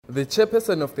The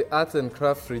chairperson of the arts and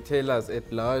crafts retailers at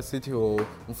Bulawayo City Hall,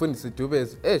 Mfundisi Dube,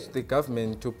 has urged the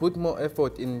government to put more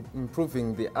effort in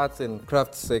improving the arts and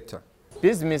crafts sector.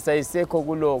 Business ayisekho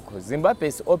kulokho. Zimbabwe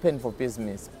is open for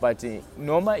business, but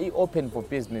noma open for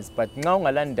business, but nxa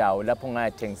ungalandawo lapho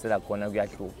ungayathengisela khona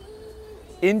kuyahluka.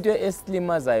 Into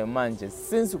esilimazayo manje,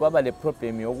 since kwaba le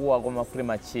problem yokuwa kwama free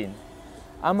machine,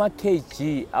 ama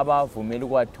kg abavumela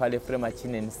ukwathwala free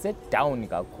machine set down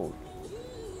kakhulu.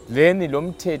 Leni lo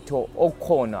mthetho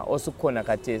okhona osukhona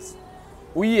khathesi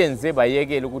uyenze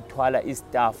bayekela ukuthwala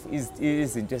istaff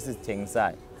izinto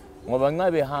esizithengisayo ngoba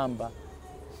nxa behamba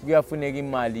kuyafuneka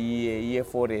imali ye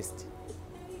forest,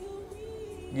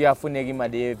 kuyafuneka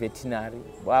imali ye veterinary,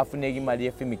 bayafuneka imali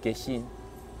ye fumigation.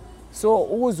 So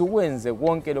ukuze ukwenze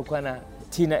konke lokhana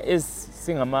thina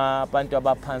esingamabantu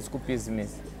abaphansi ku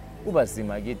business kuba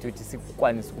zima kithi ukuthi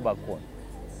sikwanise kuba khona.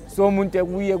 So umuntu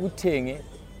ekuye kuthenge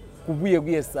kubuye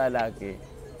kuyesala ke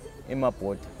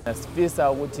emabhoda.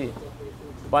 Sifisa ukuthi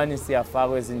bani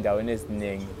siyafaka ezindaweni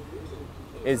eziningi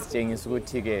ezitshengisa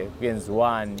ukuthi ke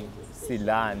kuyenziwani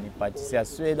silani, but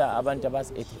siyaswela abantu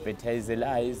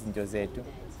abasi-advertiselayo izinto zethu,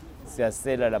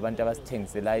 siyasela labantu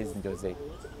abasithengiselayo izinto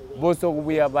zethu. Boso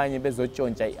kubuya abanye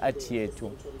bezotshontsha i-art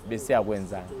yethu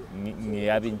besiyakwenza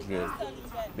ngeyabo indlela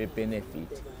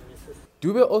be-benefit.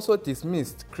 Dube also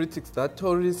dismissed critics that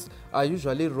tourists are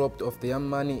usually robbed of their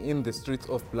money in the streets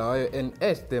of Bulawayo and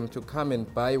urged them to come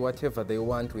and buy whatever they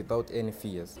want without any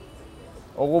fears.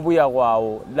 Okubuya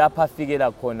kwawo lapha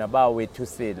fikela khona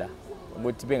bawethusela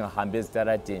ukuthi bengahambi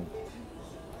ezitaradeni.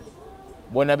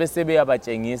 Bona bese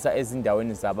beyabatshengisa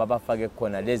ezindaweni zabo abafake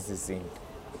khona lezi zinto.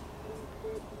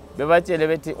 Bebatshele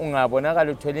bethi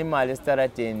ungabonakala uthola imali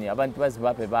esitaradeni, abantu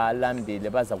bazibaphe balambile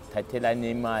baza kuthathelana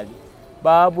imali.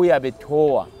 Babuya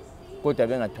bethowa kodwa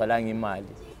bengathwalanga imali.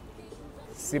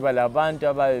 Siba labantu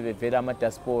ababe bevela ama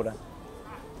diaspora.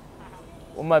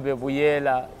 Uma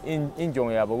bebuyela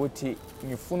injongo yabo ukuthi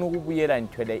ngifuna ukubuyela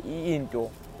ngithwele into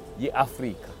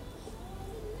yeAfrika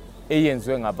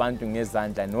eyenziwe ngabantu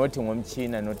ngezandla, nothi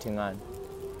ngomtshina, nothi ngani.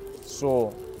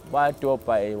 So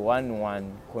badobha one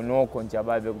khonokho nje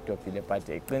ababe kudobhile, but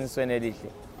eqinisweni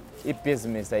elihle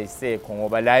ibusiness ayisekho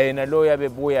ngoba la yena lo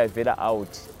yabebuya evela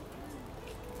out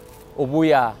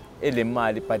ubuya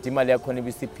elemali, but imali yakhona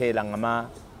ibisiphela ngama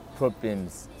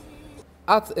problems.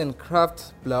 Arts and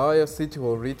crafts Bulawayo City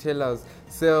Hall retailers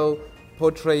sell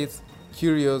portraits,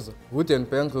 curios, wooden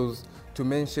bangles, to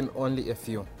mention only a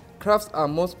few. Crafts are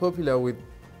most popular with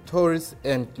tourists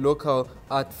and local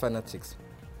art fanatics.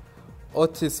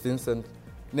 Otis Vincent,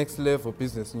 Next Level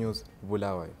Business News,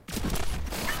 Bulawayo.